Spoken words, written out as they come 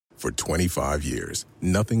For 25 years,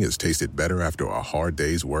 nothing has tasted better after a hard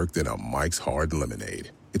day's work than a Mike's Hard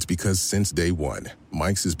Lemonade. It's because since day one,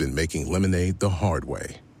 Mike's has been making lemonade the hard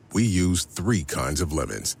way. We use 3 kinds of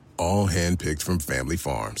lemons, all hand-picked from family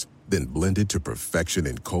farms, then blended to perfection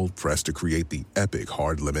and cold-pressed to create the epic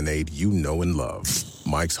hard lemonade you know and love.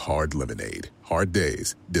 Mike's Hard Lemonade. Hard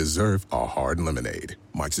days deserve a hard lemonade.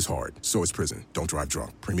 Mike's is hard, so is prison. Don't drive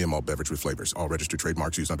drunk. Premium malt beverage with flavors. All registered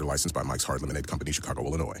trademarks used under license by Mike's Hard Lemonade Company, Chicago,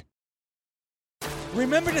 Illinois.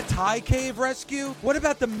 Remember the Thai Cave rescue? What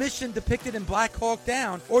about the mission depicted in Black Hawk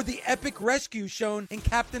Down or the epic rescue shown in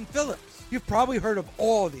Captain Phillips? You've probably heard of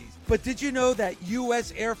all of these, but did you know that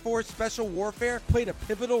U.S. Air Force Special Warfare played a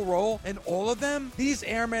pivotal role in all of them? These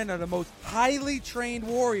airmen are the most highly trained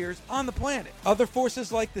warriors on the planet. Other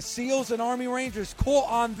forces like the SEALs and Army Rangers call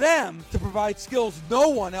on them to provide skills no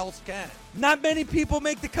one else can. Not many people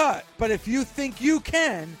make the cut, but if you think you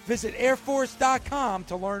can, visit airforce.com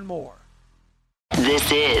to learn more.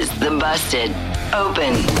 This is the Busted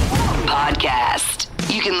Open Podcast.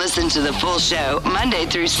 You can listen to the full show Monday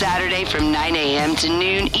through Saturday from 9 a.m. to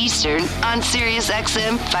noon Eastern on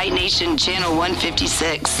SiriusXM Fight Nation Channel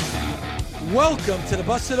 156. Welcome to the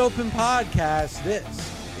Busted Open Podcast. This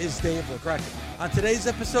is Dave LaGreca. On today's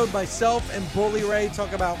episode, myself and Bully Ray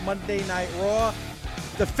talk about Monday Night Raw,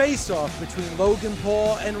 the face-off between Logan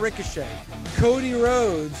Paul and Ricochet, Cody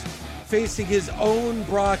Rhodes facing his own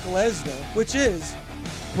Brock Lesnar, which is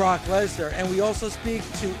Brock Lesnar. And we also speak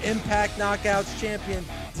to Impact Knockouts champion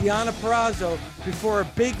Deonna Purrazzo before a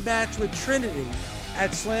big match with Trinity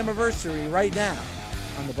at Slammiversary right now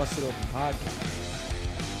on the Busted Open Podcast.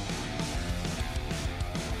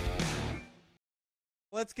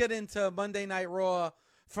 Let's get into Monday Night Raw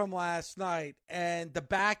from last night and the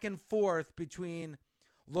back and forth between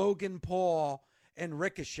Logan Paul and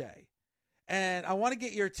Ricochet. And I want to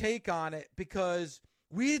get your take on it because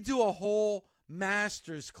we do a whole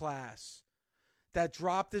master's class that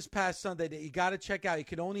dropped this past Sunday that you got to check out. You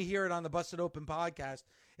can only hear it on the Busted Open Podcast.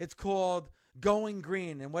 It's called Going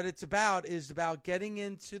Green. And what it's about is about getting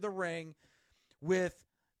into the ring with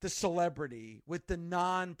the celebrity, with the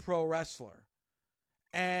non-pro wrestler.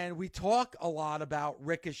 And we talk a lot about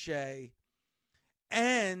Ricochet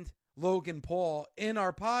and Logan Paul in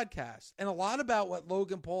our podcast, and a lot about what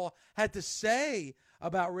Logan Paul had to say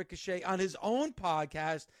about Ricochet on his own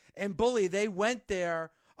podcast. And Bully, they went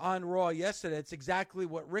there on Raw yesterday. It's exactly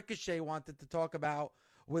what Ricochet wanted to talk about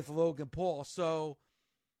with Logan Paul. So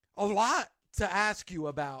a lot to ask you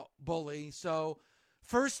about, Bully. So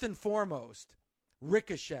first and foremost,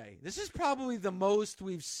 Ricochet. This is probably the most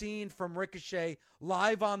we've seen from Ricochet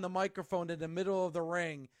live on the microphone in the middle of the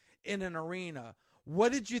ring in an arena.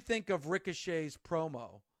 What did you think of Ricochet's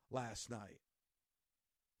promo last night?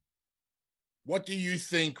 What do you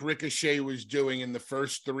think Ricochet was doing in the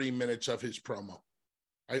first 3 minutes of his promo?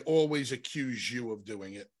 I always accuse you of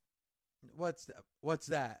doing it. What's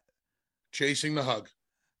that? Chasing the hug.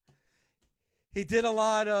 He did a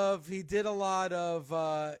lot of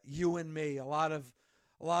you and me, a lot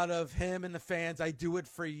of him and the fans. I do it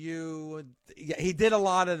for you. And yeah, he did a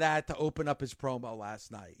lot of that to open up his promo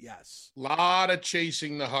last night. Yes. A lot of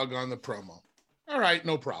chasing the hug on the promo. All right,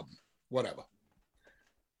 no problem. Whatever.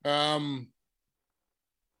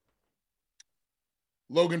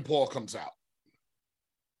 Logan Paul comes out.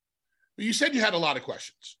 You said you had a lot of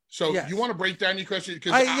questions. So yes. You want to break down your questions?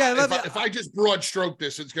 Because if I just broad stroke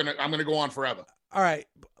this, I'm gonna go on forever. All right.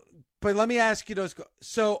 But let me ask you those.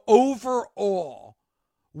 So overall,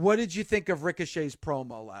 what did you think of Ricochet's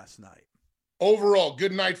promo last night? Overall,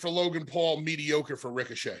 good night for Logan Paul, mediocre for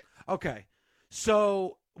Ricochet. Okay.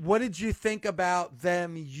 So what did you think about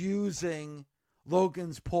them using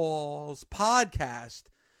Logan Paul's podcast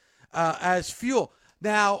as fuel?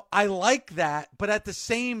 Now, I like that, but at the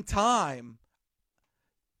same time,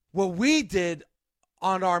 what we did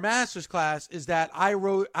on our master's class is that I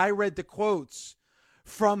read the quotes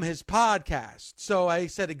from his podcast. So I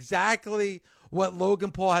said exactly what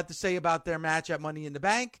Logan Paul had to say about their match at Money in the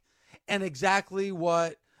Bank and exactly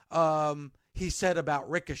what he said about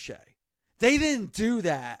Ricochet. They didn't do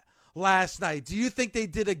that last night. Do you think they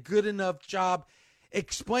did a good enough job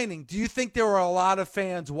explaining? Do you think there were a lot of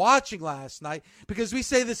fans watching last night? Because we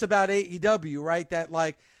say this about AEW, right? That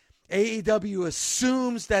like AEW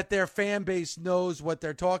assumes that their fan base knows what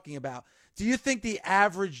they're talking about. Do you think the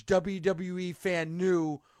average WWE fan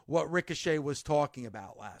knew what Ricochet was talking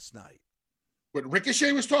about last night? What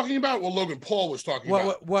Ricochet was talking about? What Logan Paul was talking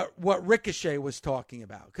about? What Ricochet was talking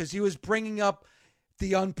about. Because he was bringing up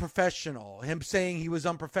the unprofessional, him saying he was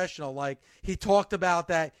unprofessional. Like he talked about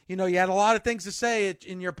that, you had a lot of things to say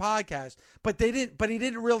in your podcast, but he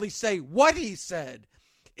didn't really say what he said.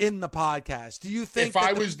 in the podcast? Do you think if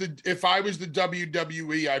I was the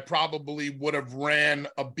WWE, I probably would have ran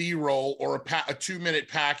a B-roll or a 2-minute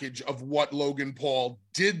package of what Logan Paul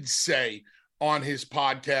did say on his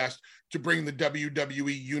podcast to bring the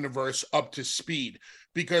WWE universe up to speed?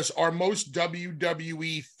 Because are most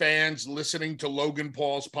WWE fans listening to Logan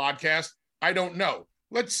Paul's podcast? I don't know.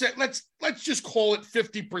 Let's just call it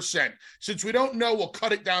 50%. Since we don't know, we'll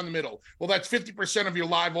cut it down the middle. Well, that's 50% of your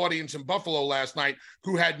live audience in Buffalo last night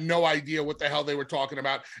who had no idea what the hell they were talking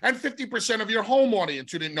about, and 50% of your home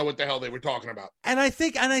audience who didn't know what the hell they were talking about. And I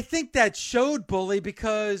think that showed, Bully,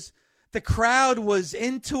 because the crowd was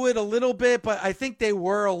into it a little bit, but I think they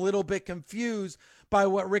were a little bit confused by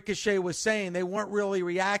what Ricochet was saying. They weren't really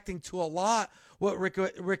reacting to a lot what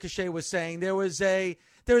Ricochet was saying. There was a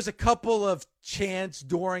couple of chants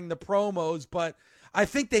during the promos, but I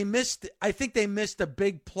think they missed a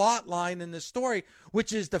big plot line in the story,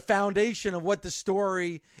 which is the foundation of what the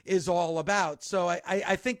story is all about. So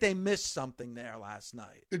I think they missed something there last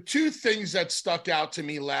night. The two things that stuck out to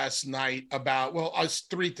me last night about, well,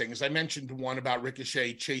 three things. I mentioned one about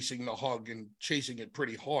Ricochet chasing the hug and chasing it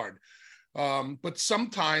pretty hard. But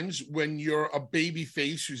sometimes when you're a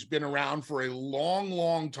babyface who's been around for a long,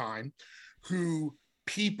 long time, who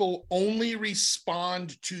people only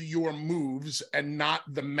respond to your moves and not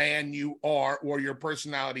the man you are or your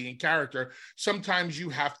personality and character, sometimes you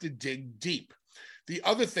have to dig deep. The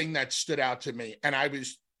other thing that stood out to me, and I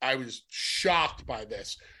was shocked by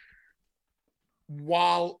this,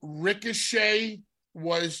 while Ricochet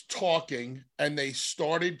was talking and they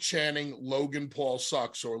started chanting Logan Paul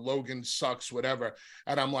sucks or Logan sucks, whatever,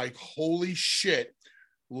 and I'm like, holy shit,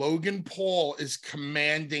 Logan Paul is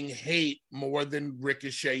commanding hate more than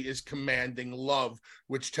Ricochet is commanding love,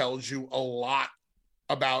 which tells you a lot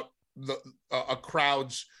about a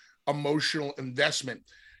crowd's emotional investment.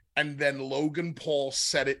 And then Logan Paul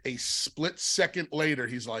said it a split second later.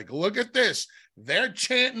 He's like, look at this. They're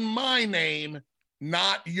chanting my name,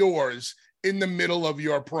 not yours, in the middle of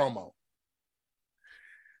your promo.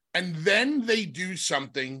 And then they do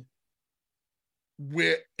something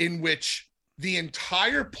in which the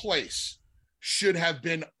entire place should have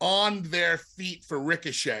been on their feet for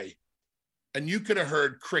Ricochet, and you could have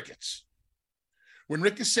heard crickets. When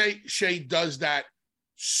Ricochet does that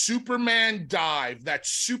Superman dive, that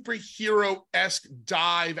superhero-esque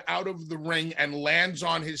dive out of the ring and lands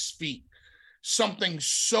on his feet, something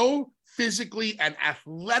so physically and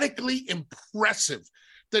athletically impressive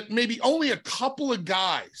that maybe only a couple of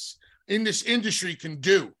guys in this industry can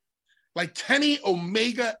do, like Kenny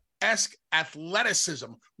Omega-esque athleticism,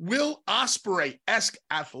 Will Ospreay-esque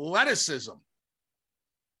athleticism.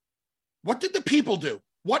 What did the people do?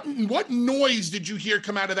 What noise did you hear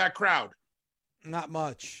come out of that crowd? Not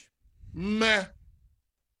much. Meh.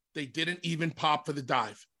 They didn't even pop for the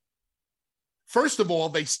dive. First of all,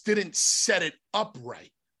 they didn't set it up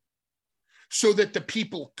right so that the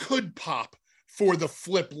people could pop for the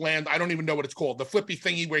flip land. I don't even know what it's called. The flippy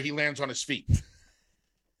thingy where he lands on his feet.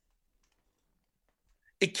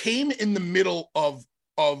 It came in the middle of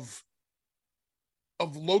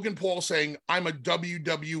Logan Paul saying, I'm a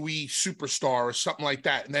WWE superstar or something like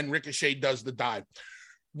that. And then Ricochet does the dive.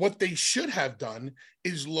 What they should have done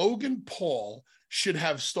is Logan Paul should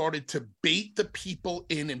have started to bait the people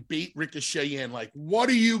in and bait Ricochet in. Like, what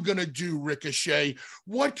are you going to do, Ricochet?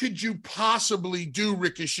 What could you possibly do,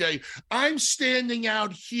 Ricochet? I'm standing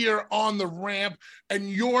out here on the ramp and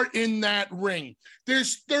you're in that ring.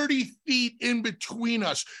 There's 30 feet in between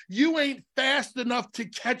us. You ain't fast enough to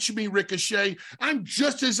catch me, Ricochet. I'm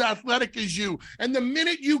just as athletic as you. And the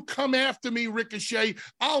minute you come after me, Ricochet,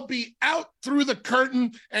 I'll be out through the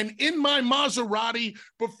curtain and in my Maserati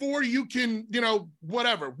before you can,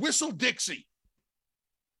 whatever, whistle Dixie.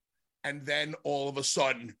 And then all of a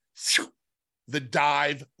sudden, the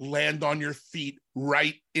dive, land on your feet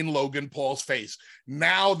right in Logan Paul's face.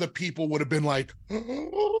 Now the people would have been like,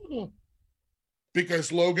 oh,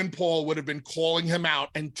 because Logan Paul would have been calling him out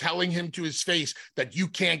and telling him to his face that you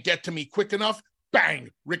can't get to me quick enough. Bang,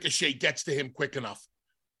 Ricochet gets to him quick enough.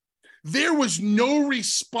 There was no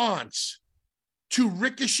response to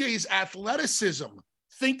Ricochet's athleticism.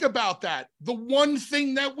 Think about that. The one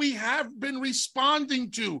thing that we have been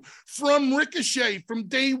responding to from Ricochet from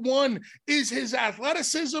day one is his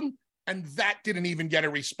athleticism, and that didn't even get a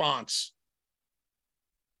response.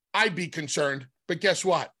 I'd be concerned, but guess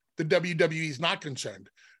what? The WWE is not concerned,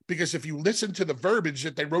 because if you listen to the verbiage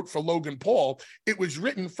that they wrote for Logan Paul, it was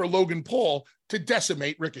written for Logan Paul to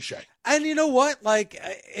decimate Ricochet. And you know what? Like,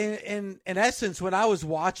 in essence, when I was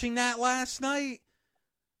watching that last night,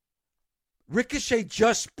 Ricochet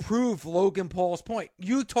just proved Logan Paul's point.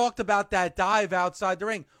 You talked about that dive outside the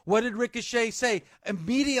ring. What did Ricochet say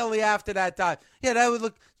immediately after that dive? Yeah, that would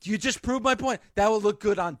look, you just proved my point. That would look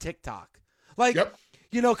good on TikTok. Like, yep.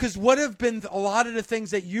 Because what have been a lot of the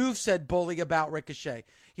things that you've said, Bully, about Ricochet?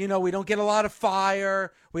 We don't get a lot of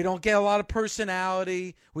fire. We don't get a lot of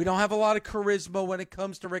personality. We don't have a lot of charisma when it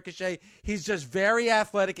comes to Ricochet. He's just very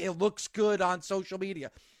athletic. It looks good on social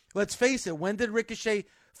media. Let's face it. When did Ricochet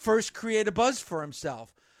first create a buzz for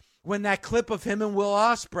himself? When that clip of him and Will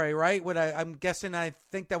Ospreay, right? I'm guessing, I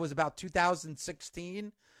think that was about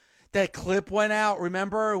 2016. That clip went out.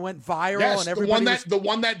 Remember, it went viral. Yes, and everybody the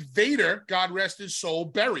one that Vader, God rest his soul,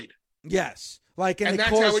 buried. Yes, and that's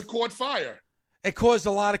how it caught fire. It caused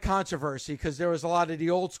a lot of controversy because there was a lot of the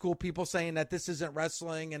old school people saying that this isn't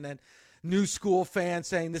wrestling, and then new school fans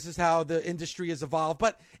saying this is how the industry has evolved.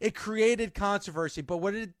 But it created controversy. But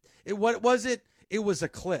what was it? It was a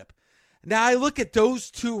clip. Now I look at those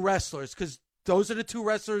two wrestlers because those are the two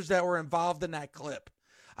wrestlers that were involved in that clip.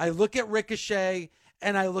 I look at Ricochet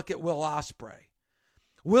and I look at Will Ospreay.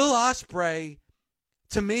 Will Ospreay,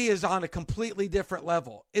 to me, is on a completely different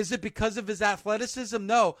level. Is it because of his athleticism?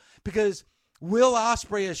 No, because Will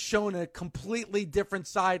Ospreay has shown a completely different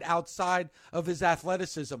side outside of his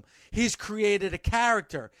athleticism. He's created a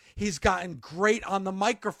character. He's gotten great on the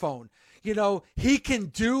microphone. He can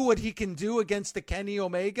do what he can do against the Kenny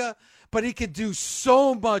Omega, but he can do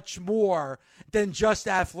so much more than just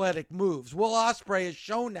athletic moves. Will Ospreay has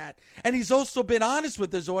shown that. And he's also been honest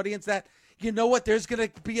with his audience that, you know what, there's going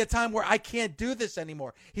to be a time where I can't do this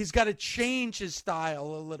anymore. He's got to change his style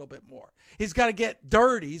a little bit more. He's got to get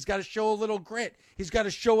dirty. He's got to show a little grit. He's got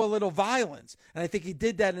to show a little violence. And I think he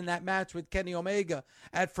did that in that match with Kenny Omega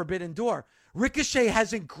at Forbidden Door. Ricochet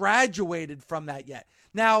hasn't graduated from that yet.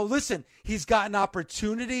 Now, listen, he's gotten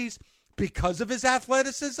opportunities because of his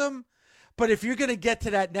athleticism. But if you're going to get to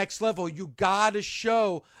that next level, you got to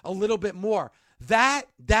show a little bit more. That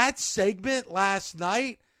segment last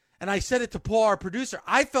night, and I said it to Paul, our producer,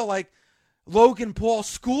 I felt like Logan Paul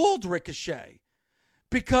schooled Ricochet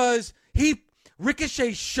because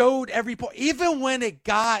Ricochet showed every point. Even when it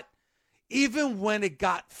got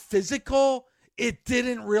physical, it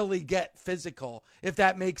didn't really get physical, if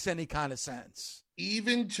that makes any kind of sense.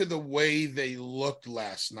 Even to the way they looked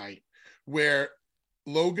last night, where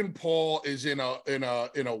Logan Paul is in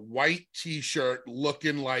a white t-shirt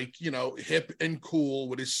looking like, hip and cool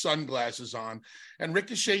with his sunglasses on. And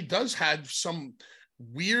Ricochet does have some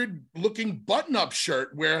weird looking button-up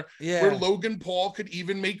shirt where Logan Paul could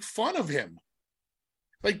even make fun of him.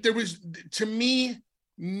 Like, there was, to me,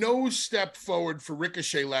 no step forward for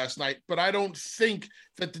Ricochet last night, but I don't think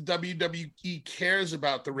that the WWE cares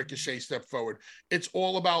about the Ricochet step forward. It's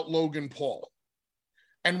all about Logan Paul.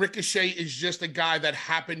 And Ricochet is just a guy that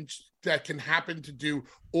can happen to do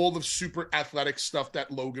all the super athletic stuff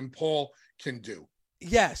that Logan Paul can do.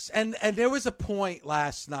 Yes, and there was a point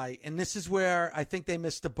last night, and this is where I think they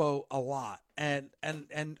missed the boat a lot. And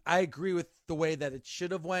I agree with the way that it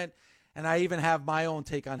should have went, and I even have my own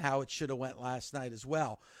take on how it should have went last night as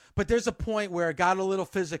well. But there's a point where it got a little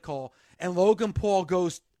physical, and Logan Paul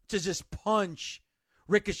goes to just punch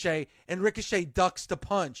Ricochet, and Ricochet ducks the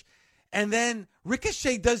punch. And then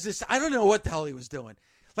Ricochet does this. I don't know what the hell he was doing.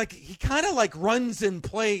 Like, he kind of like runs in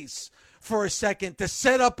place for a second to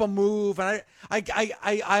set up a move. And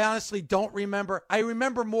I honestly don't remember. I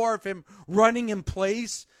remember more of him running in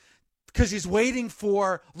place because he's waiting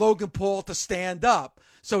for Logan Paul to stand up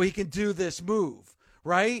so he can do this move,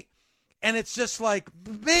 right? And it's just like,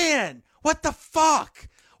 man, what the fuck?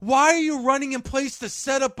 Why are you running in place to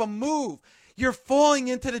set up a move? You're falling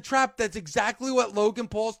into the trap. That's exactly what Logan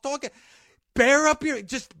Paul's talking. Bear up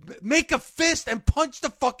just make a fist and punch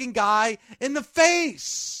the fucking guy in the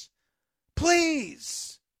face.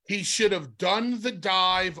 Please. He should have done the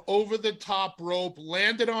dive over the top rope,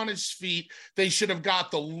 landed on his feet. They should have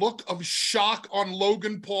got the look of shock on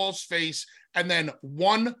Logan Paul's face, and then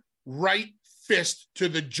one right fist to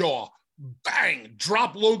the jaw. Bang!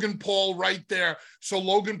 Drop Logan Paul right there. So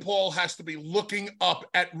Logan Paul has to be looking up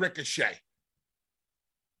at Ricochet.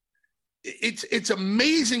 It's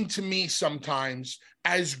amazing to me sometimes,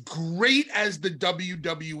 as great as the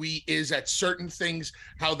WWE is at certain things,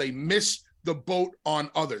 how they miss the boat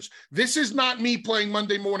on others. This is not me playing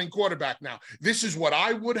Monday morning quarterback now. This is what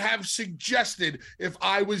I would have suggested if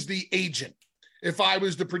I was the agent, if I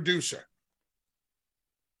was the producer.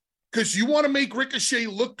 Because you want to make Ricochet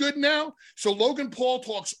look good now? So Logan Paul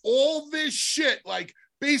talks all this shit, like,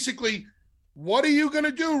 basically, what are you going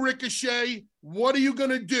to do, Ricochet? What are you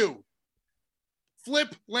going to do?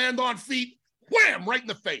 Flip, land on feet, wham, right in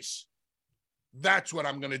the face. That's what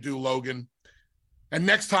I'm going to do, Logan. And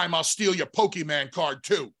next time I'll steal your Pokemon card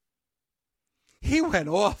too. He went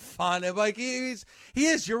off on him. Like he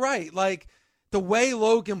is, you're right. Like the way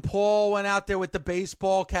Logan Paul went out there with the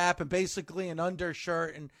baseball cap and basically an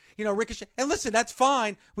undershirt and, Ricochet. And listen, that's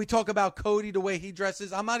fine. We talk about Cody, the way he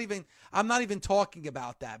dresses. I'm not even talking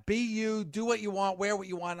about that. Be you, do what you want, wear what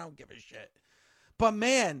you want. I don't give a shit. But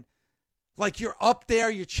man, like you're up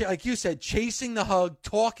there, like you said, chasing the hug,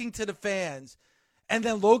 talking to the fans. And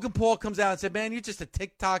then Logan Paul comes out and said, man, you're just a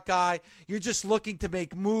TikTok guy. You're just looking to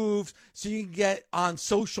make moves so you can get on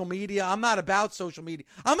social media. I'm not about social media.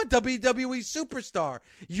 I'm a WWE superstar.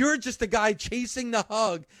 You're just a guy chasing the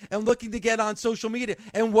hug and looking to get on social media.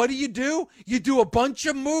 And what do? You do a bunch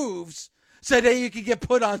of moves so that you can get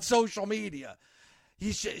put on social media.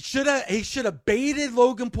 He should have baited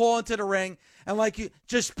Logan Paul into the ring and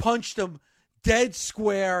just punched him dead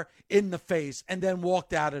square in the face and then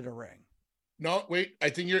walked out of the ring. No, wait. I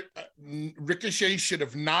think Ricochet should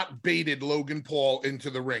have not baited Logan Paul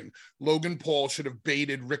into the ring. Logan Paul should have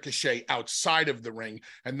baited Ricochet outside of the ring,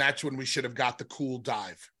 and that's when we should have got the cool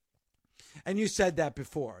dive. And you said that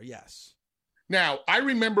before, yes. Now, I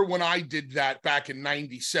remember when I did that back in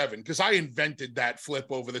 97, because I invented that flip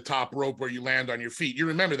over the top rope where you land on your feet. You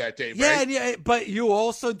remember that, Dave, right? Yeah, but you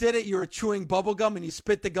also did it. You were chewing bubble gum, and you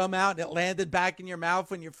spit the gum out, and it landed back in your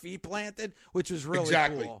mouth when your feet planted, which was really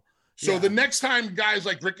cool. So the next time guys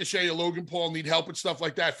like Ricochet or Logan Paul need help with stuff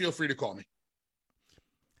like that, feel free to call me.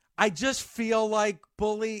 I just feel like,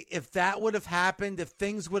 Bully, if that would have happened, if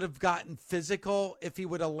things would have gotten physical, if he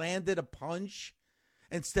would have landed a punch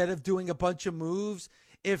instead of doing a bunch of moves,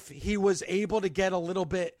 if he was able to get a little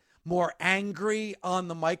bit more angry on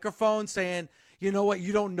the microphone saying, you know what,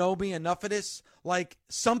 you don't know me, enough of this, like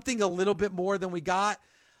something a little bit more than we got,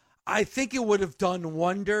 I think it would have done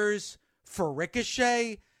wonders for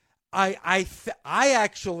Ricochet. I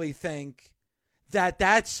actually think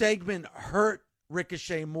that segment hurt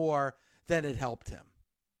Ricochet more than it helped him.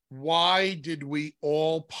 Why did we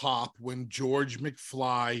all pop when George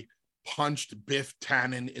McFly punched Biff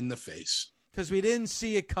Tannen in the face? Because we didn't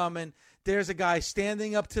see it coming. There's a guy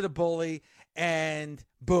standing up to the bully and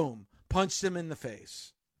boom, punched him in the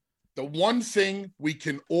face. The one thing we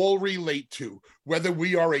can all relate to, whether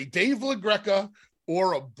we are a Dave LaGreca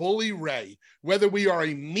or a Bully Ray, whether we are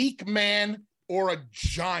a meek man or a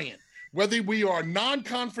giant, whether we are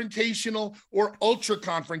non-confrontational or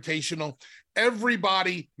ultra-confrontational,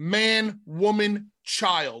 everybody, man, woman,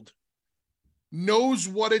 child, knows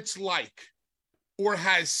what it's like or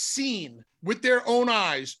has seen with their own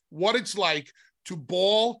eyes what it's like to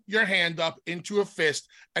ball your hand up into a fist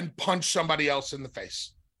and punch somebody else in the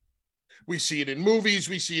face. We see it in movies.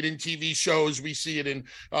 We see it in TV shows. We see it in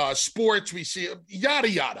sports. We see it, yada,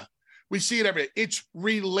 yada. We see it every day. It's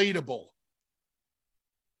relatable.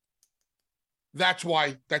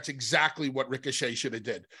 That's exactly what Ricochet should have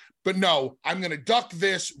did. But no, I'm going to duck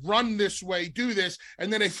this, run this way, do this,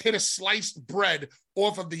 and then hit a sliced bread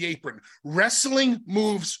off of the apron. Wrestling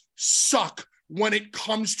moves suck when it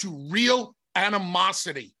comes to real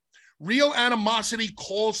animosity. Real animosity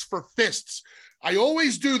calls for fists. I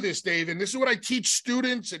always do this, Dave, and this is what I teach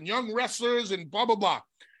students and young wrestlers and blah, blah, blah.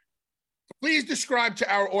 Please describe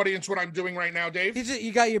to our audience what I'm doing right now, Dave.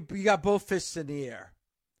 You got both fists in the air.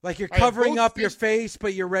 Like you're covering up your face,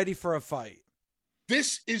 but you're ready for a fight.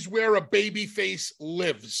 This is where a babyface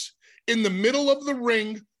lives. In the middle of the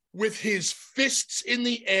ring with his fists in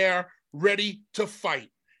the air, ready to fight.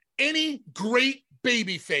 Any great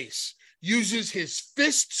babyface uses his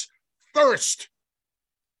fists first.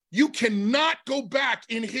 You cannot go back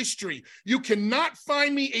in history. You cannot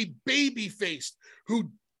find me a babyface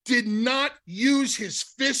who did not use his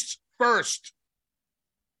fists first.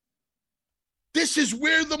 This is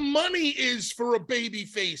where the money is for a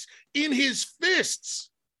babyface, in his fists.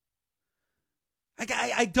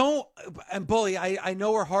 I don't, and Bully, I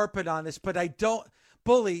know we're harping on this, but I don't,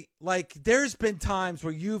 Bully, like there's been times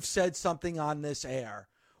where you've said something on this air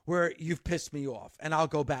where you've pissed me off, and I'll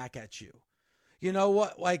go back at you. You know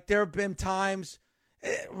what? Like there have been times,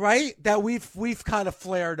 right, that we've kind of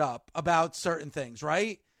flared up about certain things,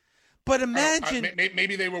 right? But imagine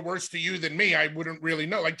maybe they were worse to you than me. I wouldn't really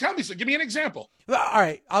know. Like, tell me, so give me an example. All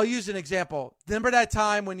right, I'll use an example. Remember that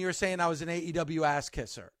time when you were saying I was an AEW ass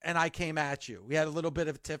kisser, and I came at you? We had a little bit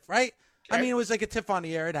of a tiff, right? Okay. I mean, it was like a tiff on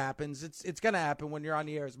the air. It happens. It's gonna happen when you're on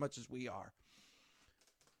the air as much as we are.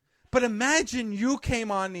 But imagine you came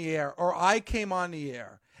on the air, or I came on the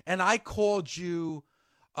air, and I called you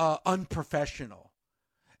unprofessional.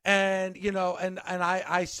 And, you know, and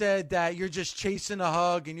I said that you're just chasing a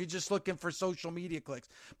hug and you're just looking for social media clicks.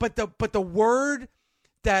 But the word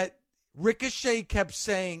that Ricochet kept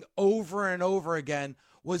saying over and over again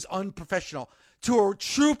was unprofessional. To a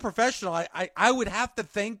true professional, I would have to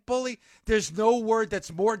think, Bully, there's no word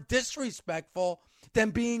that's more disrespectful than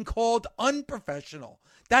being called unprofessional.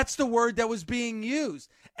 That's the word that was being used.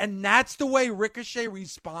 And that's the way Ricochet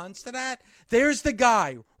responds to that. There's the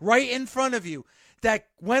guy right in front of you that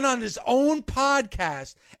went on his own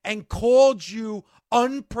podcast and called you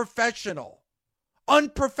unprofessional.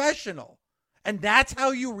 Unprofessional. And that's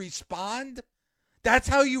how you respond? That's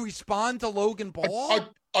how you respond to Logan Paul?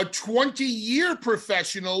 A 20-year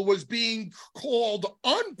professional was being called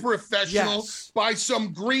unprofessional by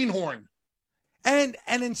some greenhorn. And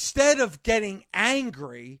instead of getting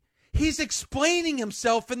angry, he's explaining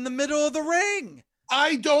himself in the middle of the ring.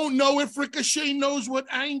 I don't know if Ricochet knows what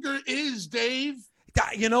anger is, Dave.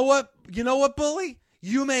 You know what? You know what, Bully?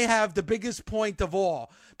 You may have the biggest point of all.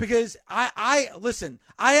 Because listen,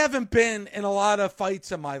 I haven't been in a lot of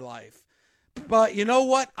fights in my life. But you know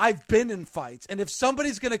what? I've been in fights. And if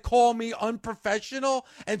somebody's going to call me unprofessional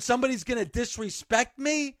and somebody's going to disrespect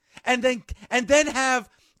me and then have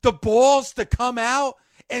the balls to come out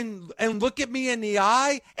and look at me in the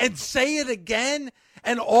eye and say it again,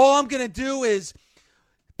 and all I'm going to do is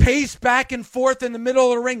pace back and forth in the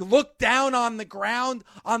middle of the ring, look down on the ground,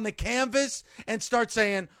 on the canvas, and start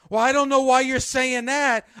saying, well, I don't know why you're saying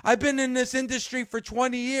that. I've been in this industry for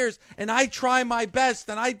 20 years, and I try my best,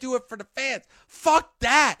 and I do it for the fans. Fuck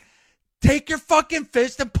that. Take your fucking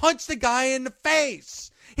fist and punch the guy in the face.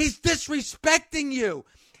 He's disrespecting you.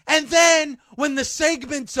 And then, when the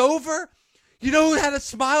segment's over, you know who had a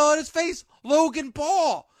smile on his face? Logan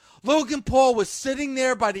Paul. Logan Paul was sitting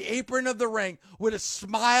there by the apron of the ring with a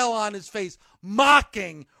smile on his face,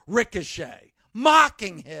 mocking Ricochet.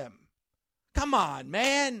 Mocking him. Come on,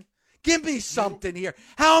 man. Give me something here.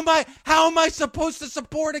 How am I supposed to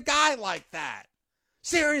support a guy like that?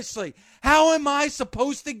 Seriously, how am I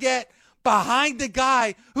supposed to get behind a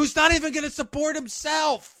guy who's not even going to support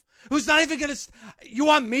himself? Who's not even going to... You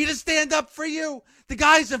want me to stand up for you? The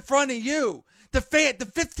guy's in front of you. The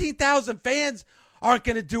 15,000 fans aren't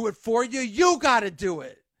going to do it for you. You got to do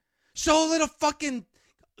it. Show a little fucking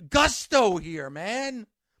gusto here, man.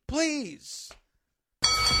 Please.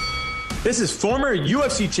 This is former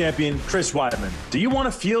UFC champion Chris Weidman. Do you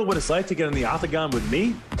want to feel what it's like to get in the octagon with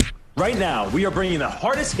me? Right now, we are bringing the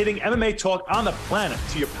hardest-hitting MMA talk on the planet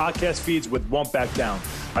to your podcast feeds with Won't Back Down,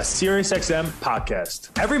 a SiriusXM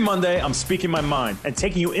podcast. Every Monday, I'm speaking my mind and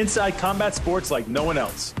taking you inside combat sports like no one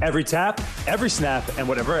else. Every tap, every snap, and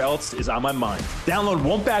whatever else is on my mind. Download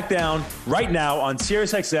Won't Back Down right now on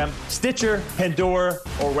SiriusXM, Stitcher, Pandora,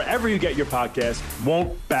 or wherever you get your podcast.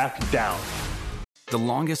 Won't Back Down. The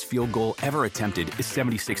longest field goal ever attempted is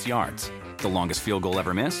 76 yards. The longest field goal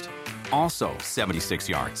ever missed? Also 76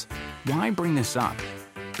 yards. Why bring this up?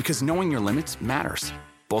 Because knowing your limits matters,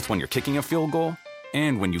 both when you're kicking a field goal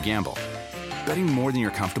and when you gamble. Betting more than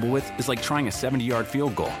you're comfortable with is like trying a 70-yard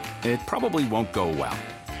field goal. It probably won't go well.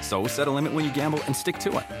 So set a limit when you gamble and stick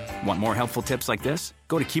to it. Want more helpful tips like this?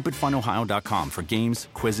 Go to keepitfunohio.com for games,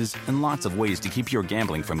 quizzes, and lots of ways to keep your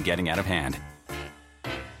gambling from getting out of hand.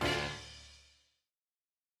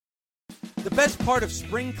 The best part of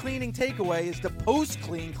spring cleaning takeaway is the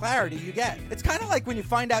post-clean clarity you get. It's kind of like when you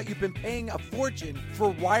find out you've been paying a fortune for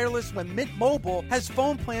wireless when Mint Mobile has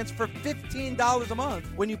phone plans for $15 a month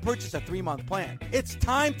when you purchase a 3-month plan. It's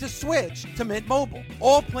time to switch to Mint Mobile.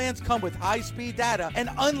 All plans come with high-speed data and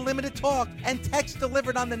unlimited talk and text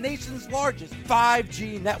delivered on the nation's largest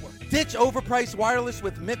 5G network. Ditch overpriced wireless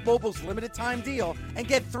with Mint Mobile's limited time deal and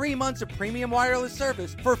get 3 months of premium wireless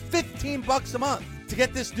service for $15 a month. To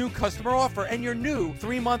get this new customer offer and your new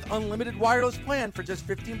 3-month unlimited wireless plan for just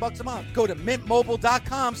 $15 a month, go to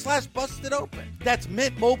mintmobile.com/bustedopen. That's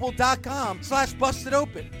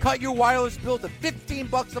mintmobile.com/bustedopen. Cut your wireless bill to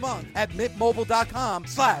 $15 a month at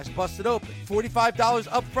mintmobile.com/bustedopen. $45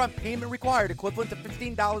 upfront payment required, equivalent to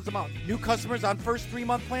 $15 a month. New customers on first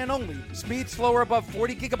 3-month plan only. Speed slower above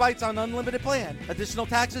 40 gigabytes on unlimited plan. Additional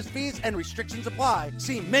taxes, fees, and restrictions apply.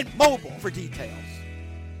 See Mint Mobile for details.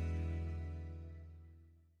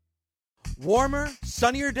 Warmer,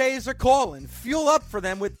 sunnier days are calling. Fuel up for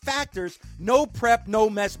them with Factor's no prep, no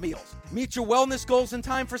mess meals. Meet your wellness goals in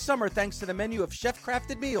time for summer thanks to the menu of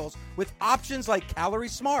chef-crafted meals with options like Calorie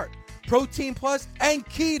Smart, Protein Plus, and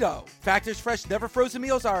Keto. Factor's fresh, never frozen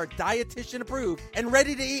meals are dietitian approved and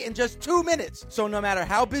ready to eat in just 2 minutes. So no matter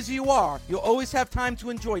how busy you are, you'll always have time to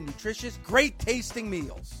enjoy nutritious, great tasting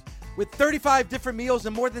meals. With 35 different meals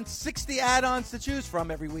and more than 60 add-ons to choose from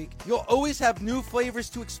every week, you'll always have new flavors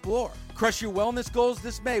to explore. Crush your wellness goals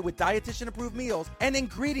this May with dietitian-approved meals and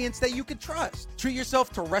ingredients that you can trust. Treat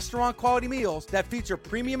yourself to restaurant-quality meals that feature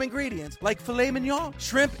premium ingredients like filet mignon,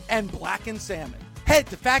 shrimp, and blackened salmon. Head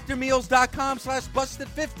to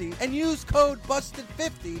factormeals.com/busted50 and use code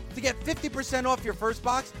busted50 to get 50% off your first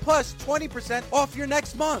box plus 20% off your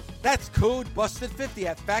next month. That's code busted50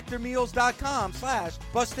 at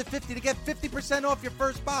factormeals.com/busted50 to get 50% off your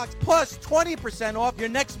first box plus 20% off your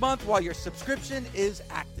next month while your subscription is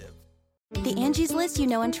active. The Angie's List you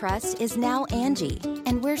know and trust is now Angie,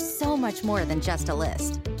 and we're so much more than just a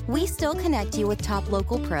list. We still connect you with top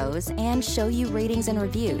local pros and show you ratings and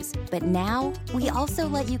reviews, but now we also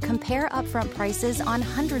let you compare upfront prices on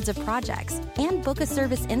hundreds of projects and book a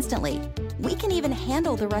service instantly. We can even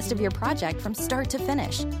handle the rest of your project from start to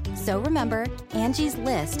finish. So remember, Angie's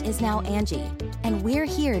List is now Angie, and we're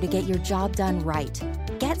here to get your job done right.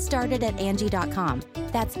 Get started at Angie.com.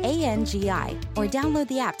 That's ANGI, or download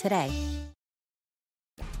the app today.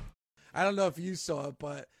 I don't know if you saw it,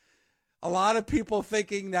 but a lot of people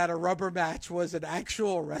thinking that a rubber match was an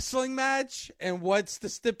actual wrestling match. And what's the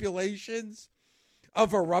stipulations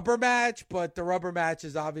of a rubber match? But the rubber match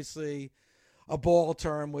is obviously a ball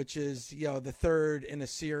term, which is, you know, the third in a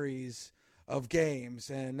series of games.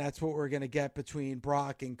 And that's what we're going to get between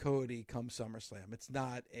Brock and Cody come SummerSlam. It's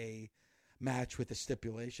not a match with a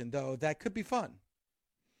stipulation, though that could be fun.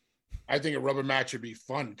 I think a rubber match would be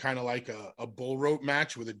fun, kind of like a bull rope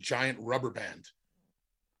match with a giant rubber band.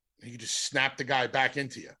 You just snap the guy back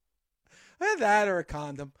into you. That or a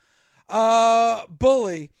condom.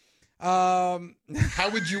 Bully. How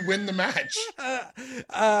would you win the match?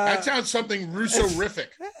 That sounds something Russo-rific.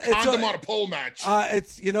 Condom on a pole match.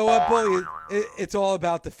 It's, you know what, Bully? It's all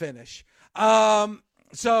about the finish.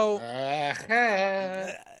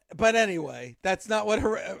 But anyway, that's not what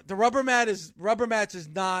the rubber match is. Rubber match is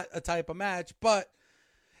not a type of match,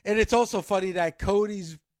 and it's also funny that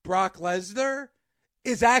Cody's Brock Lesnar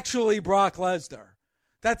is actually Brock Lesnar.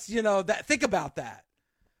 That's, think about that.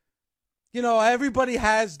 Everybody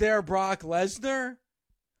has their Brock Lesnar,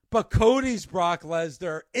 but Cody's Brock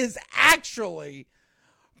Lesnar is actually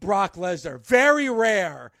Brock Lesnar. Very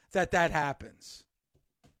rare that happens.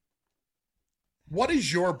 What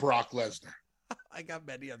is your Brock Lesnar? I got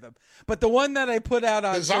many of them, but the one that I put out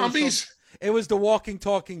on the zombies, it was the walking,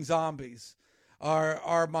 talking zombies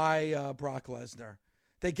are my Brock Lesnar.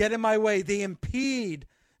 They get in my way. They impede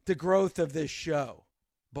the growth of this show,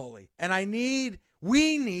 Bully. And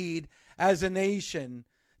we need as a nation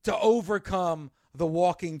to overcome the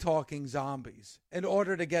walking, talking zombies in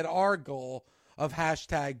order to get our goal of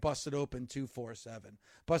hashtag busted open 247,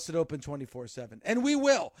 busted open 24/7. And we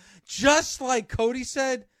will, just like Cody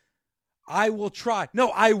said, I will try. No,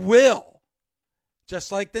 I will.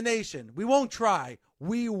 Just like the nation. We won't try.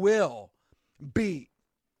 We will beat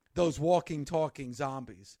those walking, talking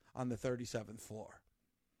zombies on the 37th floor.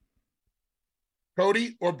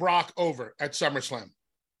 Cody or Brock over at SummerSlam?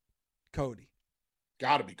 Cody.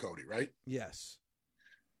 Gotta be Cody, right? Yes.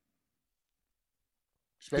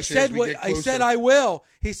 Especially I said I will.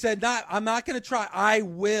 He said, I'm not going to try. I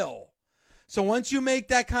will. So once you make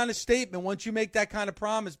that kind of statement, once you make that kind of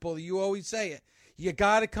promise, Bully, you always say it. You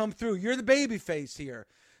got to come through. You're the baby face here.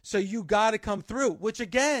 So you got to come through, which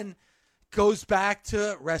again goes back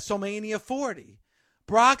to WrestleMania 40.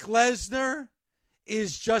 Brock Lesnar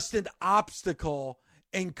is just an obstacle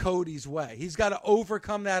in Cody's way. He's got to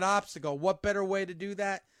overcome that obstacle. What better way to do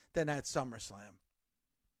that than at SummerSlam?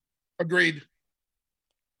 Agreed.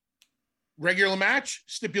 Regular match,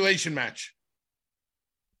 stipulation match.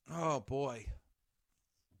 Oh, boy.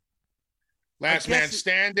 Last man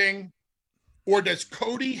standing. Or does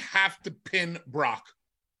Cody have to pin Brock?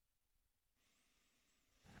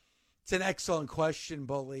 It's an excellent question,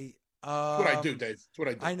 Bully. That's what I do, Dave. That's what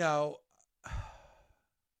I do. I know.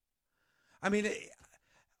 I mean,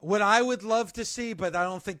 what I would love to see, but I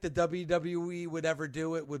don't think the WWE would ever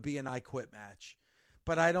do it, would be an I Quit match.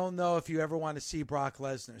 But I don't know if you ever want to see Brock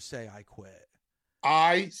Lesnar say I quit.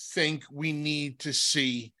 I think we need to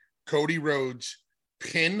see Cody Rhodes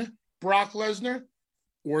pin Brock Lesnar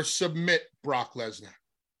or submit Brock Lesnar.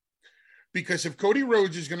 Because if Cody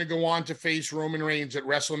Rhodes is going to go on to face Roman Reigns at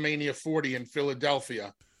WrestleMania 40 in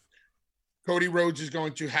Philadelphia, Cody Rhodes is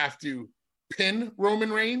going to have to pin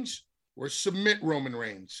Roman Reigns or submit Roman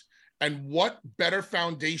Reigns. And what better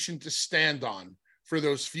foundation to stand on for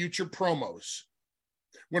those future promos?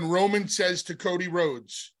 When Roman says to Cody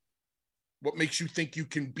Rhodes, what makes you think you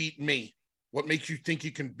can beat me? What makes you think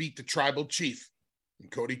you can beat the tribal chief? And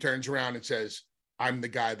Cody turns around and says, I'm the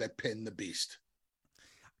guy that pinned the beast.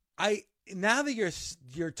 Now that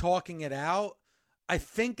you're talking it out, I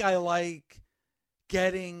think I like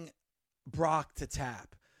getting Brock to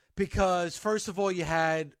tap because first of all, you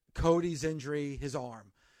had Cody's injury, his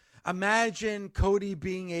arm. Imagine Cody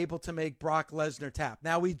being able to make Brock Lesnar tap.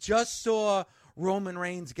 Now, we just saw Roman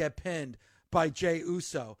Reigns get pinned by Jey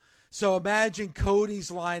Uso. So imagine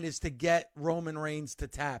Cody's line is to get Roman Reigns to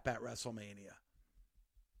tap at WrestleMania.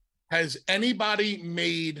 Has anybody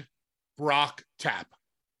made Brock tap?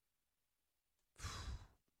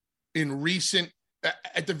 In recent,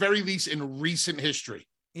 at the very least, in recent history.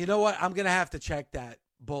 You know what? I'm going to have to check that,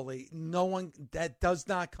 Bully. No one, that does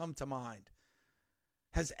not come to mind.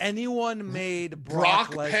 Has anyone made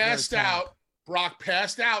Brock Lesnar passed tap? out? Brock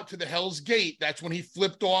passed out to the Hell's Gate. That's when he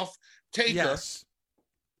flipped off Taker. Yes.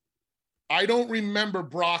 I don't remember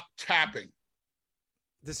Brock tapping.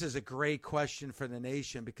 This is a great question for the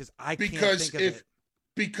nation because I can't think of it.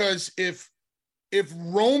 Because if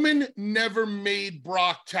Roman never made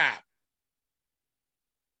Brock tap,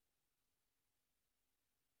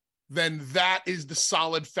 then that is the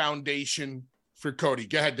solid foundation for Cody.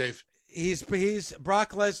 Go ahead, Dave. He's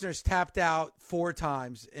Brock Lesnar's tapped out 4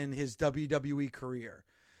 times in his WWE career.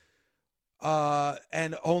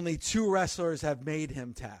 And only 2 wrestlers have made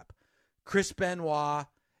him tap. Chris Benoit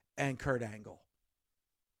and Kurt Angle.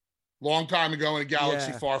 Long time ago in a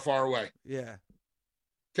galaxy far, far away. Yeah.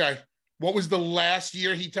 Okay. What was the last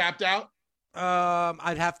year he tapped out?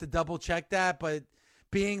 I'd have to double check that, but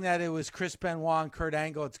being that it was Chris Benoit and Kurt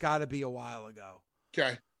Angle, it's got to be a while ago.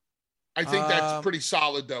 Okay. I think that's pretty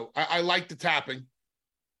solid, though. I like the tapping.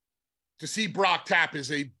 To see Brock tap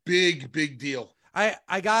is a big, big deal.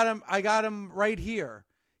 I got him right here.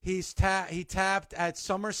 He tapped at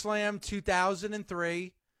SummerSlam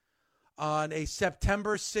 2003 on a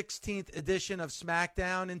September 16th edition of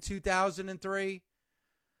SmackDown in 2003,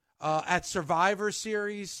 at Survivor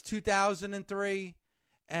Series 2003,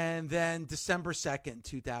 and then December 2nd,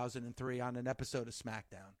 2003 on an episode of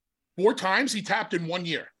SmackDown. 4 times he tapped in 1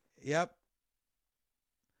 year. Yep.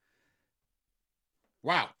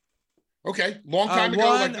 Wow. Okay. Long time ago,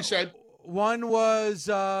 like you said. One was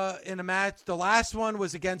in a match. The last one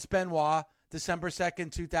was against Benoit, December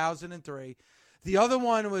 2nd, 2003. The other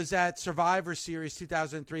one was at Survivor Series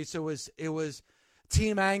 2003. So it was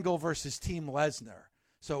Team Angle versus Team Lesnar.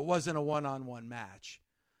 So it wasn't a one-on-one match.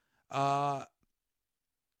 And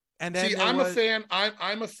then see, I'm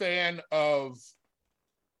a fan of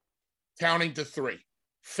counting to 3.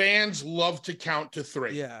 Fans love to count to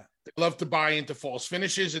 3. Yeah. They love to buy into false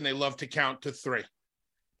finishes, and they love to count to 3.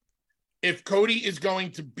 If Cody is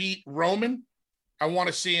going to beat Roman, I want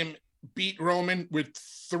to see him beat Roman with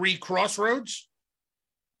 3 crossroads.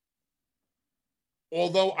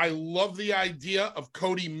 Although I love the idea of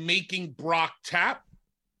Cody making Brock tap,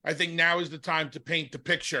 I think now is the time to paint the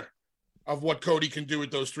picture of what Cody can do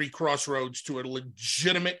with those 3 crossroads to a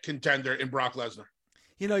legitimate contender in Brock Lesnar.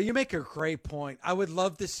 You know, you make a great point. I would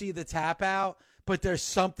love to see the tap out, but there's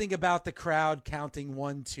something about the crowd counting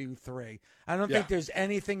 1, 2, 3. I don't think there's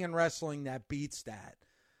anything in wrestling that beats that.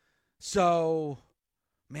 So,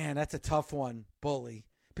 man, that's a tough one, Bully,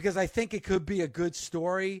 because I think it could be a good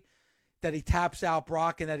story that he taps out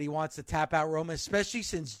Brock and that he wants to tap out Roman, especially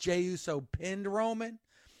since Jey Uso pinned Roman.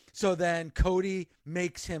 So then Cody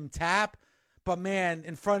makes him tap. But, man,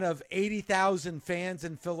 in front of 80,000 fans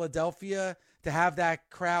in Philadelphia, to have that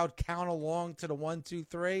crowd count along to the 1, 2,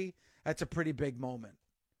 3, that's a pretty big moment.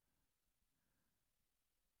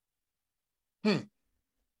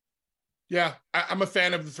 Yeah, I'm a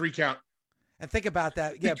fan of the 3 count. And think about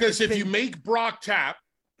that. Yeah, because if you make Brock tap,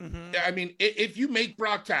 mm-hmm. I mean, if you make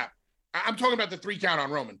Brock tap, I'm talking about the 3 count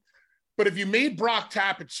on Roman. But if you made Brock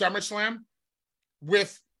tap at SummerSlam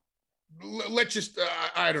with, let's just,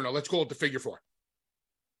 I don't know, let's call it the figure 4.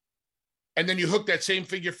 And then you hook that same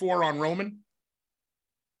figure 4 on Roman,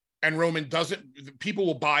 and Roman doesn't, people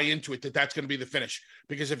will buy into it that that's going to be the finish.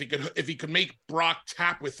 Because if he could make Brock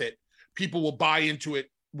tap with it, people will buy into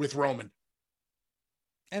it with Roman.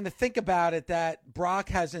 And to think about it, that Brock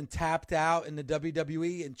hasn't tapped out in the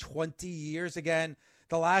WWE in 20 years. Again,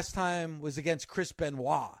 the last time was against Chris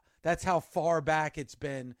Benoit. That's how far back it's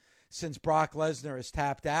been since Brock Lesnar has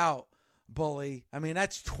tapped out, Bully. I mean,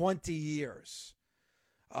 that's 20 years.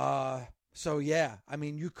 So, yeah, I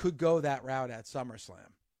mean, you could go that route at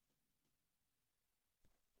SummerSlam.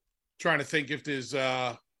 Trying to think if there's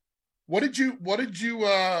what did you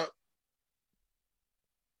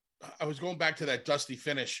I was going back to that dusty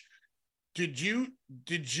finish. Did you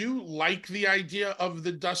like the idea of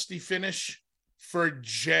the dusty finish for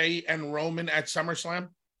Jey and Roman at SummerSlam?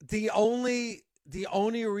 The only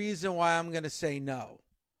reason why I'm going to say no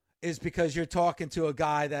is because you're talking to a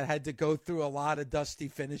guy that had to go through a lot of dusty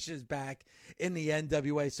finishes back in the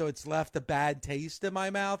NWA. So it's left a bad taste in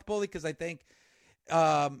my mouth, Bully, because I think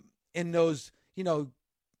in those,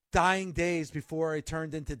 dying days before it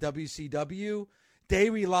turned into WCW, they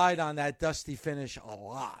relied on that dusty finish a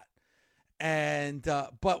lot. And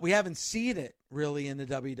but we haven't seen it really in the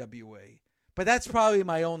WWE. But that's probably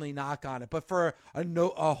my only knock on it. But for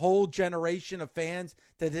a whole generation of fans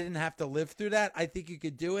that didn't have to live through that, I think you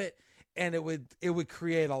could do it, and it would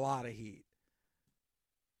create a lot of heat.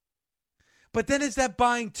 But then is that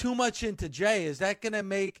buying too much into Jay? Is that going to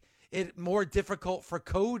make it more difficult for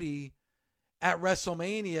Cody at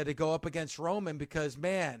WrestleMania to go up against Roman? Because,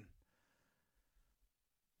 man.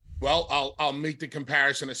 Well, I'll make the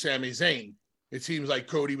comparison to Sami Zayn. It seems like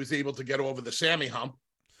Cody was able to get over the Sami hump.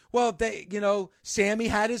 Well, Sami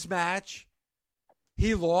had his match.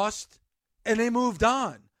 He lost, and they moved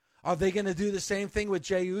on. Are they going to do the same thing with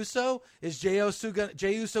Jey Uso? Is Jey Uso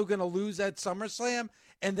going to lose at SummerSlam,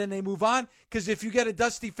 and then they move on? Because if you get a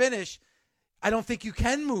dusty finish, I don't think you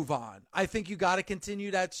can move on. I think you got to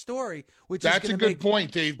continue that story. That's a good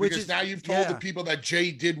point, Dave, because now you've told the people that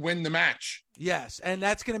Jey did win the match. Yes, and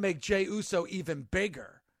that's going to make Jey Uso even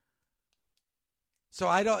bigger. So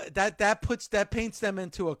I don't that paints them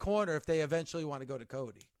into a corner if they eventually want to go to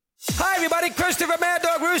Cody. Hi, everybody. Christopher Mad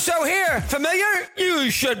Dog Russo here. Familiar?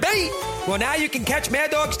 You should be. Well, now you can catch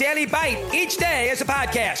Mad Dog's Daily Bite each day as a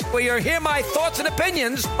podcast, where you'll hear my thoughts and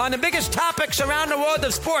opinions on the biggest topics around the world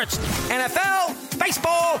of sports. NFL,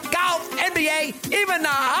 baseball, golf, NBA, even the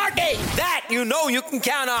hockey. That you can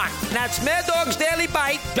count on. That's Mad Dog's Daily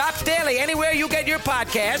Bite. Drops daily anywhere you get your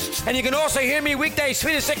podcasts. And you can also hear me weekdays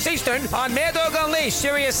 3 to 6 Eastern on Mad Dog Unleashed,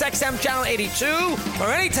 Sirius XM Channel 82,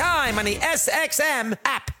 or anytime on the SXM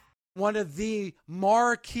app. One of the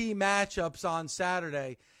marquee matchups on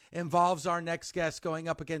Saturday involves our next guest going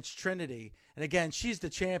up against Trinity. And again, she's the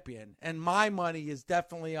champion. And my money is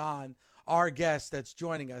definitely on our guest that's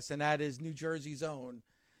joining us, and that is New Jersey's own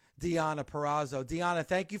Deonna Purrazzo. Deonna,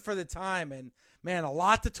 thank you for the time. And, man, a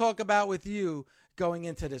lot to talk about with you going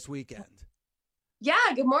into this weekend. Yeah,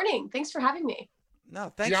 good morning. Thanks for having me.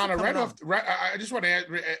 No, thanks Deonna, for coming on. I just want to add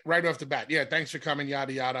right off the bat. Yeah, thanks for coming,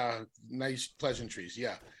 yada, yada. Nice pleasantries,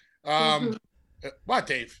 yeah. What,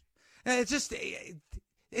 Dave? It's just,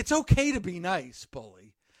 it's okay to be nice,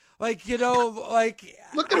 Bully. Look at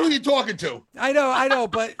who you're talking to. I know,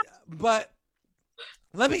 but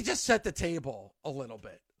let me just set the table a little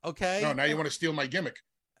bit, okay? No, now you want to steal my gimmick.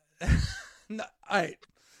 No, all right.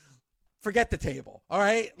 Forget the table, all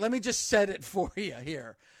right? Let me just set it for you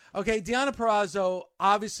here. Okay, Deonna Purrazzo,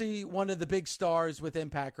 obviously one of the big stars with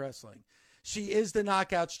Impact Wrestling. She is the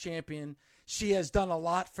Knockouts champion. She has done a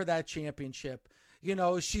lot for that championship.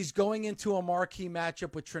 She's going into a marquee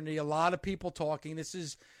matchup with Trinity. A lot of people talking. This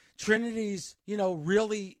is Trinity's,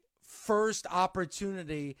 really first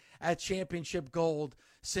opportunity at championship gold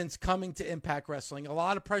since coming to Impact Wrestling. A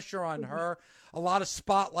lot of pressure on her, a lot of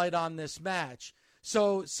spotlight on this match.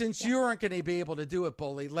 So since you aren't going to be able to do it,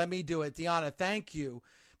 Bully, let me do it. Deonna, thank you,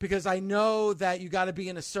 because I know that you got to be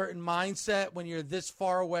in a certain mindset when you're this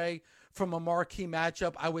far away from a marquee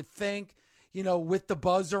matchup. I would think, with the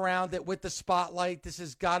buzz around it, with the spotlight, this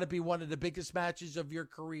has got to be one of the biggest matches of your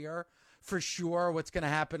career for sure, what's going to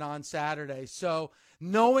happen on Saturday. So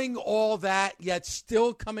knowing all that, yet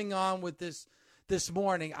still coming on with this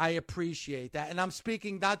morning, I appreciate that. And I'm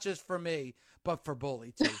speaking not just for me, but for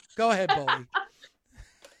Bully too. Go ahead, Bully.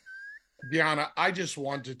 Deonna, I just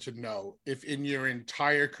wanted to know if in your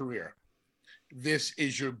entire career, this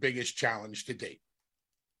is your biggest challenge to date.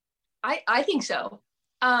 I think so.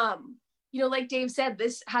 Like Dave said,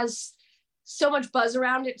 this has so much buzz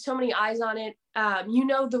around it, so many eyes on it.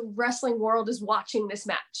 The wrestling world is watching this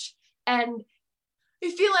match. And I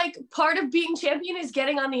feel like part of being champion is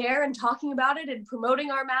getting on the air and talking about it and promoting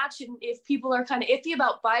our match. And if people are kind of iffy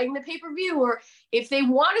about buying the pay-per-view, or if they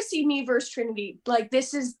want to see me versus Trinity,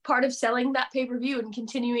 this is part of selling that pay-per-view and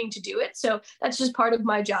continuing to do it. So that's just part of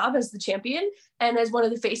my job as the champion and as one of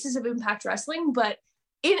the faces of Impact Wrestling. But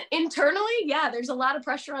internally, there's a lot of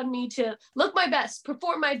pressure on me to look my best,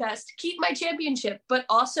 perform my best, keep my championship, but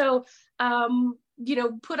also,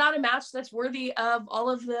 put on a match that's worthy of all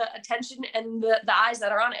of the attention and the eyes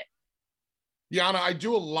that are on it. Deonna, I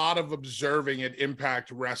do a lot of observing at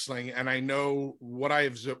Impact Wrestling, and I know what I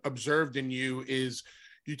have observed in you is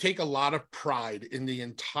you take a lot of pride in the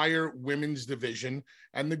entire women's division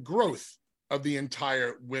and the growth of the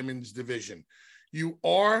entire women's division. You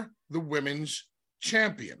are the women's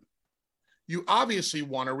champion. You obviously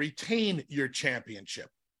want to retain your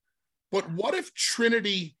championship. But what if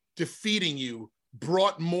Trinity defeating you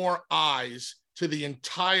brought more eyes to the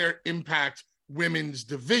entire Impact women's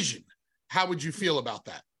division. How would you feel about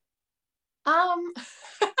that? I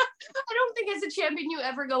don't think as a champion you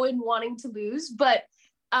ever go in wanting to lose, but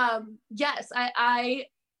yes, I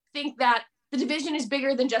think that the division is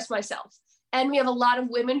bigger than just myself. And we have a lot of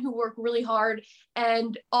women who work really hard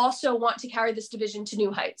and also want to carry this division to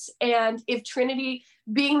new heights. And if Trinity,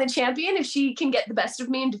 being the champion, if she can get the best of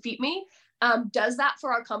me and defeat me, does that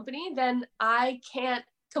for our company, then I can't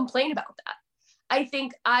complain about that. I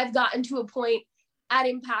think I've gotten to a point at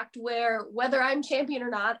Impact where whether I'm champion or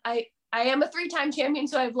not, I am a 3-time champion,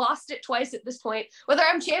 so I've lost it twice at this point. Whether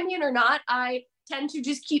I'm champion or not, I tend to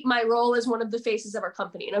just keep my role as one of the faces of our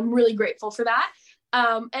company. And I'm really grateful for that.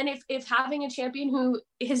 And if having a champion who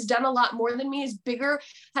has done a lot more than me, is bigger,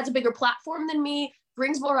 has a bigger platform than me,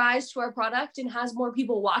 brings more eyes to our product and has more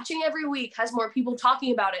people watching every week, has more people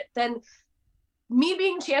talking about it, then me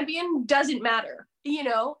being champion doesn't matter. You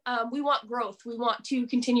know, we want growth. We want to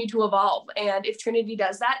continue to evolve. And if Trinity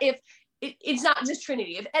does that, it's not just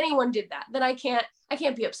Trinity, if anyone did that, then I can't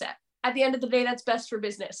be upset. At the end of the day, that's best for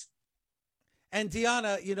business. And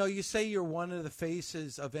Deonna, you know, you say you're one of the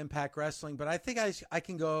faces of Impact Wrestling, but I think I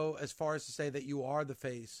can go as far as to say that you are the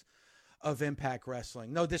face of Impact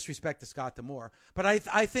Wrestling. No disrespect to Scott D'Amore, but I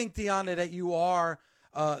think, Deonna, that you are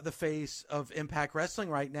the face of Impact Wrestling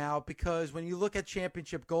right now, because when you look at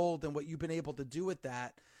Championship Gold and what you've been able to do with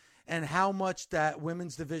that and how much that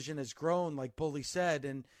women's division has grown, like Bully said,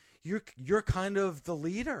 and you're kind of the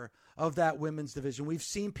leader of that women's division. We've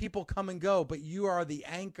seen people come and go, but you are the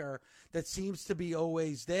anchor that seems to be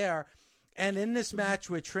always there. And in this match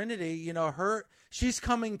with Trinity, you know, she's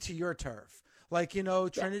coming to your turf. Like, you know,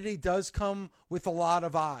 Trinity does come with a lot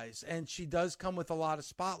of eyes and she does come with a lot of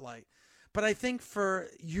spotlight. But I think for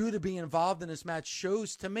you to be involved in this match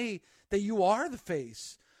shows to me that you are the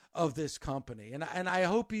face of this company. And I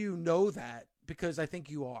hope you know that, because I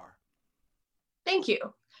think you are. Thank you.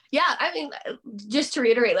 Yeah, I mean, just to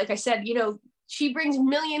reiterate, like I said, you know, she brings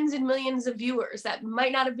millions and millions of viewers that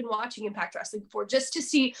might not have been watching Impact Wrestling before just to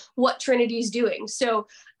see what Trinity's doing. So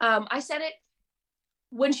I said it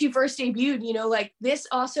when she first debuted, you know, like, this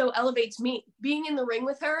also elevates me. Being in the ring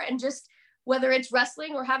with her, and just whether it's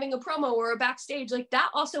wrestling or having a promo or a backstage, like, that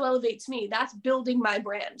also elevates me. That's building my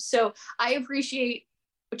brand. So I appreciate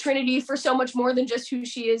Trinity for so much more than just who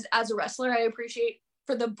she is as a wrestler. I appreciate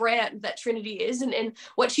for the brand that Trinity is and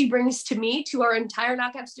what she brings to me, to our entire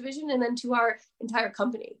Knockouts division, and then to our entire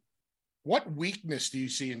company. What weakness do you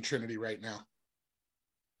see in Trinity right now?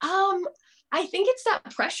 I think it's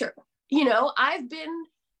that pressure. You know, I've been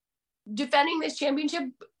defending this championship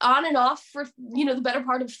on and off for, you know, the better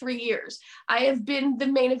part of 3 years. I have been the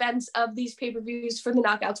main events of these pay-per-views for the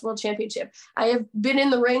Knockouts World Championship. I have been in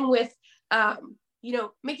the ring with, you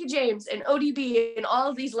know, Mickie James and ODB and all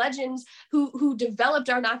of these legends who developed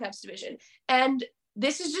our Knockouts division. And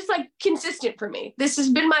this is just like consistent for me. This has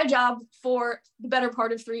been my job for the better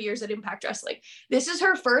part of 3 years at Impact Wrestling. This is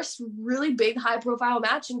her first really big, high profile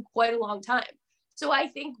match in quite a long time. So I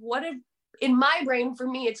think in my brain, for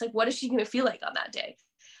me, it's like, what is she going to feel like on that day?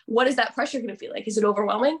 What is that pressure going to feel like? Is it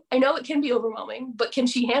overwhelming? I know it can be overwhelming, but can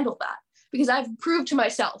she handle that? Because I've proved to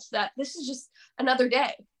myself that this is just another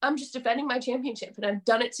day. I'm just defending my championship, and I've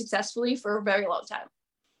done it successfully for a very long time.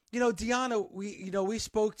 You know, Deonna, we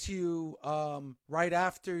spoke to you right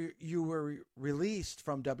after you were released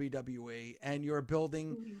from WWE, and you're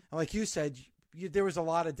building, like you said, there was a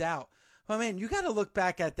lot of doubt. But man, you got to look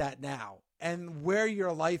back at that now and where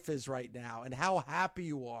your life is right now and how happy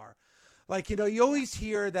you are. Like, you know, you always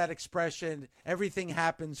hear that expression, everything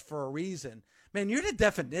happens for a reason. Man, you're the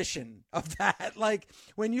definition of that. Like,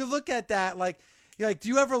 when you look at that, like, do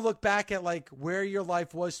you ever look back at like where your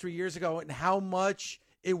life was 3 years ago and how much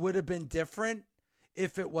it would have been different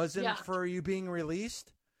if it wasn't for you being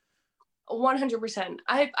released? 100%.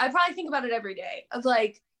 I probably think about it every day of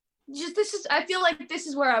like, I feel like this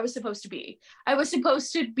is where I was supposed to be. I was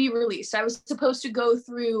supposed to be released. I was supposed to go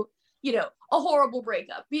through, you know, a horrible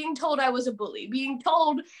breakup, being told I was a bully, being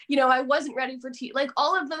told, you know, I wasn't ready for like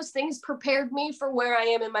all of those things prepared me for where I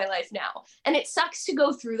am in my life now. And it sucks to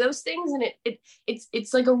go through those things. And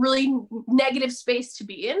it's like a really negative space to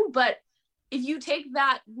be in. But if you take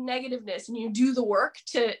that negativeness and you do the work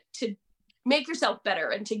to make yourself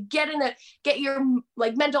better and to get your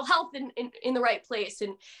like mental health in the right place.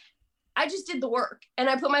 And I just did the work, and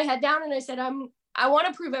I put my head down and I said, I want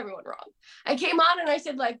to prove everyone wrong. I came on and I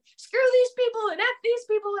said, like, screw these people and F these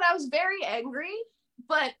people. And I was very angry,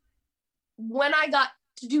 but when I got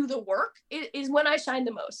to do the work, it is when I shine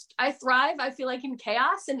the most. I thrive. I feel like in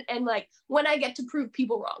chaos. And like when I get to prove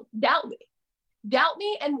people wrong, doubt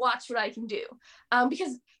me and watch what I can do.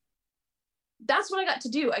 Because that's what I got to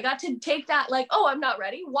do. I got to take that, like, oh, I'm not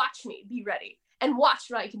ready. Watch me be ready and watch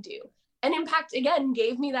what I can do. And Impact, again,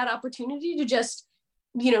 gave me that opportunity to just,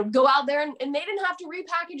 go out there and they didn't have to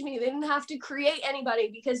repackage me. They didn't have to create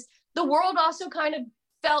anybody, because the world also kind of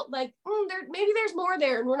felt like maybe there's more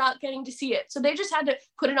there and we're not getting to see it. So they just had to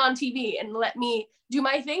put it on TV and let me do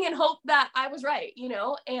my thing and hope that I was right,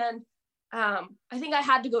 and I think I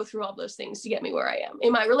had to go through all those things to get me where I am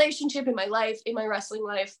in my relationship, in my life, in my wrestling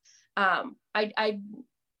life. I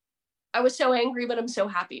was so angry, but I'm so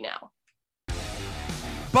happy now.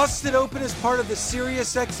 Busted Open is part of the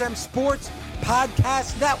SiriusXM Sports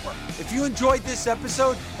Podcast Network. If you enjoyed this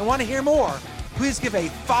episode and want to hear more, please give a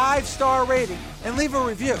 5-star rating and leave a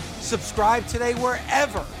review. Subscribe today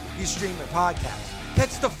wherever you stream your podcast.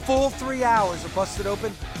 Catch the full 3 hours of Busted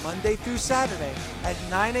Open Monday through Saturday at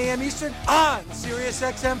 9 a.m. Eastern on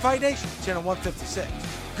SiriusXM Fight Nation, channel 156.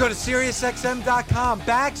 Go to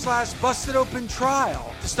SiriusXM.com/Busted Open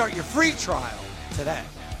Trial to start your free trial today.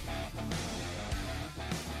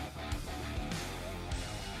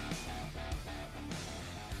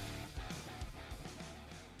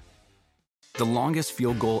 The longest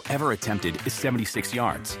field goal ever attempted is 76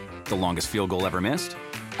 yards. The longest field goal ever missed?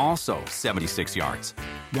 Also 76 yards.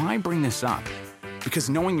 Why bring this up? Because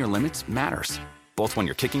knowing your limits matters, both when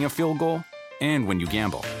you're kicking a field goal and when you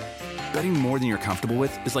gamble. Betting more than you're comfortable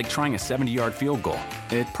with is like trying a 70-yard field goal.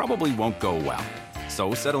 It probably won't go well.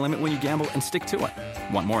 So set a limit when you gamble and stick to it.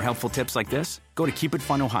 Want more helpful tips like this? Go to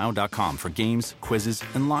keepitfunohio.com for games, quizzes,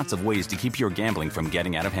 and lots of ways to keep your gambling from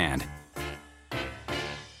getting out of hand.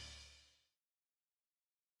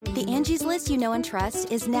 The Angie's List you know and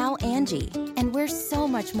trust is now Angie, and we're so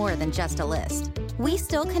much more than just a list. We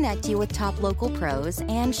still connect you with top local pros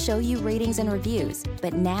and show you ratings and reviews,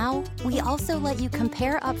 but now we also let you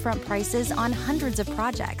compare upfront prices on hundreds of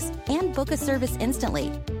projects and book a service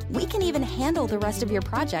instantly. We can even handle the rest of your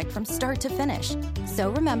project from start to finish.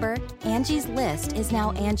 So remember, Angie's List is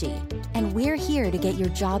now Angie, and we're here to get your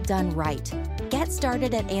job done right. Get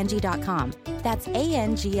started at Angie.com. That's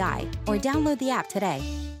ANGI, or download the app today.